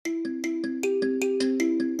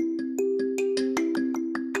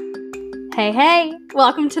Hey,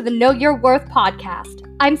 welcome to the Know Your Worth podcast.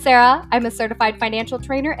 I'm Sarah. I'm a certified financial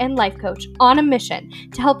trainer and life coach on a mission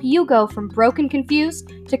to help you go from broke and confused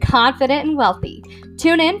to confident and wealthy.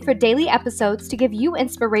 Tune in for daily episodes to give you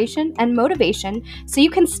inspiration and motivation so you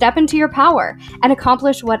can step into your power and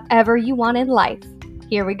accomplish whatever you want in life.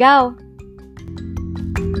 Here we go.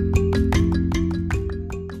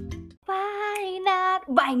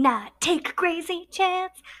 Why not take a crazy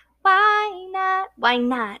chance? Why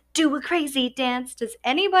not do a crazy dance? Does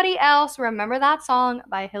anybody else remember that song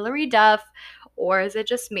by Hilary Duff, or is it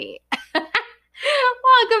just me?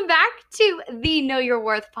 Welcome back to the Know Your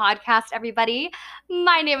Worth podcast, everybody.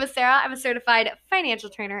 My name is Sarah. I'm a certified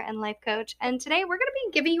financial trainer and life coach, and today we're going to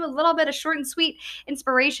be giving you a little bit of short and sweet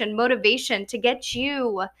inspiration, motivation to get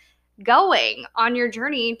you going on your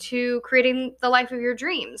journey to creating the life of your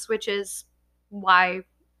dreams, which is why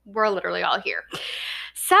we're literally all here.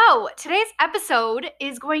 So today's episode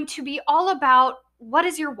is going to be all about what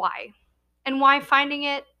is your why and why finding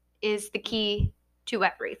it is the key to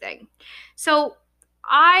everything. So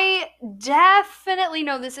I definitely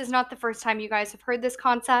know this is not the first time you guys have heard this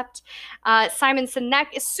concept. Simon Sinek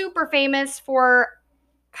is super famous for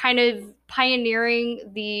kind of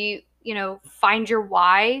pioneering the, find your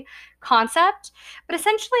why concept. But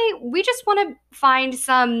essentially, we just want to find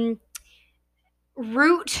some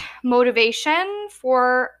root motivation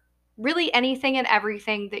for really anything and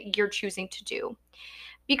everything that you're choosing to do.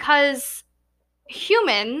 Because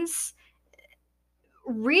humans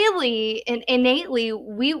really and innately,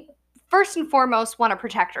 we first and foremost want to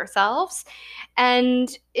protect ourselves.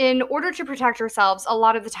 And in order to protect ourselves, a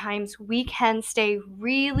lot of the times we can stay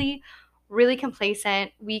really, really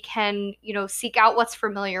complacent. We can, seek out what's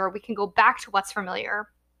familiar. We can go back to what's familiar.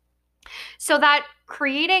 So that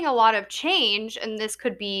creating a lot of change, and this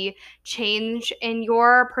could be change in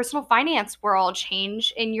your personal finance world,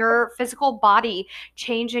 change in your physical body,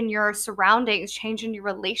 change in your surroundings, change in your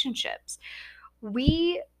relationships.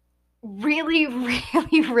 We really,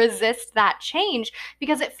 really resist that change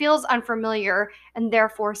because it feels unfamiliar and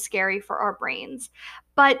therefore scary for our brains.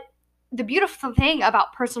 But the beautiful thing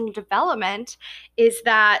about personal development is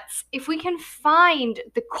that if we can find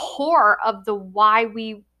the core of the why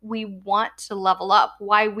we want to level up,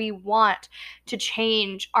 why we want to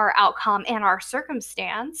change our outcome and our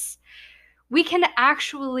circumstance, we can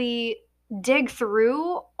actually dig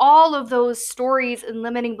through all of those stories and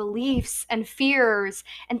limiting beliefs and fears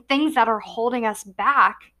and things that are holding us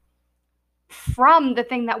back from the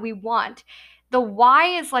thing that we want. The why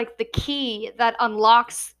is like the key that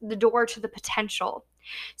unlocks the door to the potential.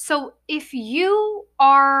 So if you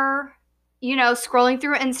are, scrolling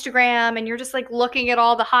through Instagram and you're just like looking at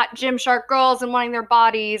all the hot Gymshark girls and wanting their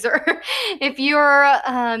bodies, or if you're,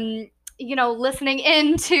 listening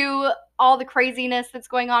into all the craziness that's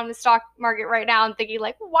going on in the stock market right now and thinking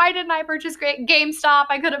like, why didn't I purchase GameStop?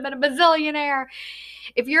 I could have been a bazillionaire.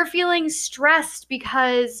 If you're feeling stressed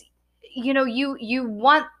because, you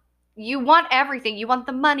want everything. You want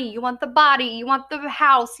the money, you want the body, you want the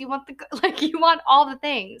house, you want you want all the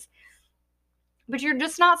things. But you're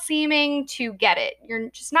just not seeming to get it. You're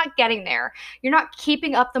just not getting there. You're not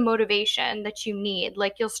keeping up the motivation that you need.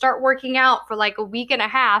 Like you'll start working out for like a week and a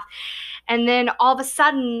half, and then all of a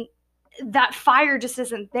sudden that fire just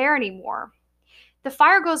isn't there anymore. The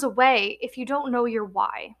fire goes away if you don't know your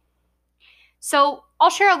why. So I'll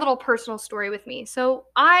share a little personal story with me. So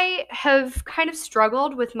I have kind of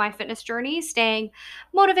struggled with my fitness journey, staying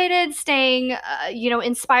motivated, staying,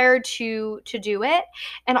 inspired to do it.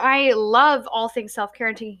 And I love all things self-care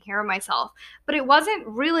and taking care of myself. But it wasn't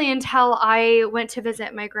really until I went to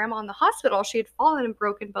visit my grandma in the hospital. She had fallen and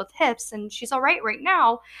broken both hips, and she's all right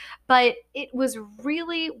now. But it was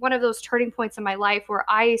really one of those turning points in my life where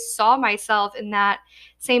I saw myself in that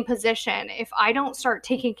same position. If I don't start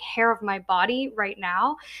taking care of my body right now,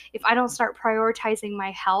 if I don't start prioritizing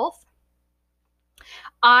my health,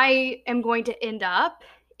 I am going to end up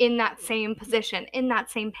in that same position, in that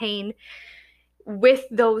same pain, with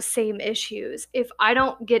those same issues if I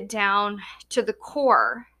don't get down to the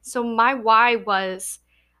core. So my why was,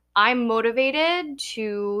 I'm motivated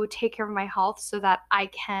to take care of my health so that I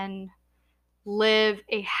can live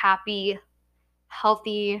a happy,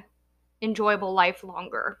 healthy, enjoyable life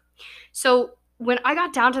longer. So when I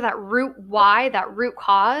got down to that root why, that root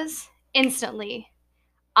cause, instantly,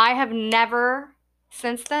 I have never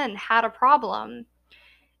since then had a problem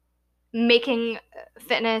making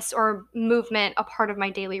fitness or movement a part of my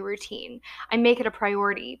daily routine. I make it a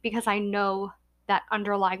priority because I know that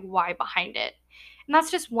underlying why behind it. And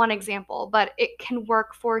that's just one example, but it can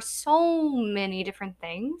work for so many different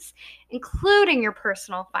things, including your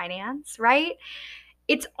personal finance, right?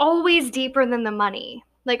 it's always deeper than the money.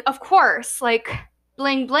 Like, of course, like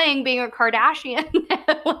bling bling being a Kardashian,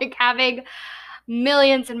 like having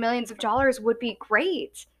millions and millions of dollars would be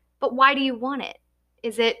great. But why do you want it?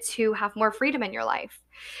 Is it to have more freedom in your life?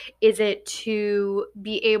 Is it to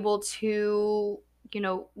be able to,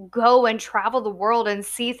 go and travel the world and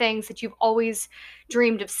see things that you've always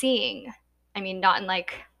dreamed of seeing? I mean, not in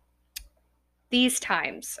like these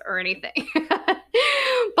times or anything.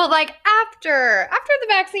 But like after the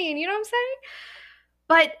vaccine, you know what I'm saying?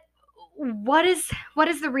 But what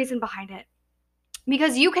is the reason behind it?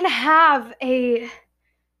 Because you can have a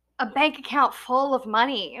bank account full of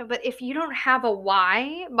money, but if you don't have a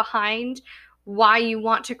why behind why you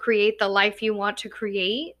want to create the life you want to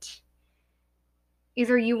create,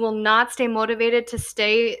 either you will not stay motivated to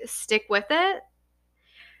stick with it,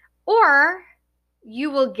 or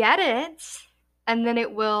you will get it and then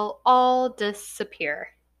it will all disappear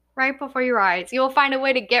right before your eyes. You'll find a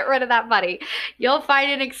way to get rid of that money. You'll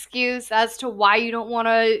find an excuse as to why you don't want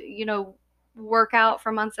to, work out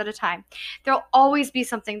for months at a time. There'll always be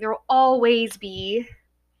something. There'll always be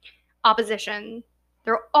opposition.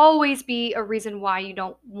 There'll always be a reason why you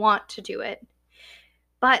don't want to do it.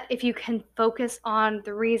 But if you can focus on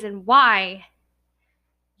the reason why,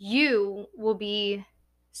 you will be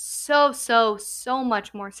so, so, so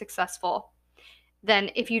much more successful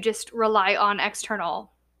than if you just rely on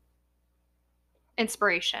external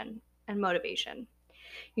inspiration and motivation.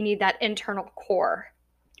 You need that internal core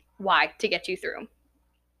why to get you through.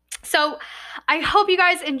 So I hope you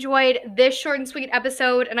guys enjoyed this short and sweet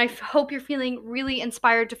episode, and I hope you're feeling really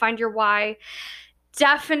inspired to find your why.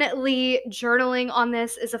 Definitely journaling on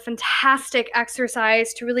this is a fantastic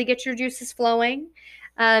exercise to really get your juices flowing.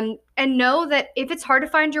 And know that if it's hard to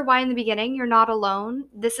find your why in the beginning, you're not alone.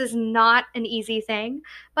 This is not an easy thing,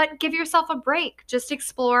 but give yourself a break. Just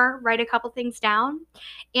explore, write a couple things down,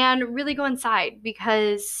 and really go inside,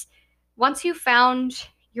 because once you've found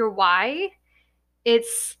your why,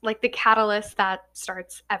 it's like the catalyst that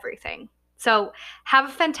starts everything. So have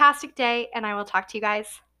a fantastic day, and I will talk to you guys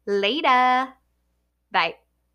later. Bye.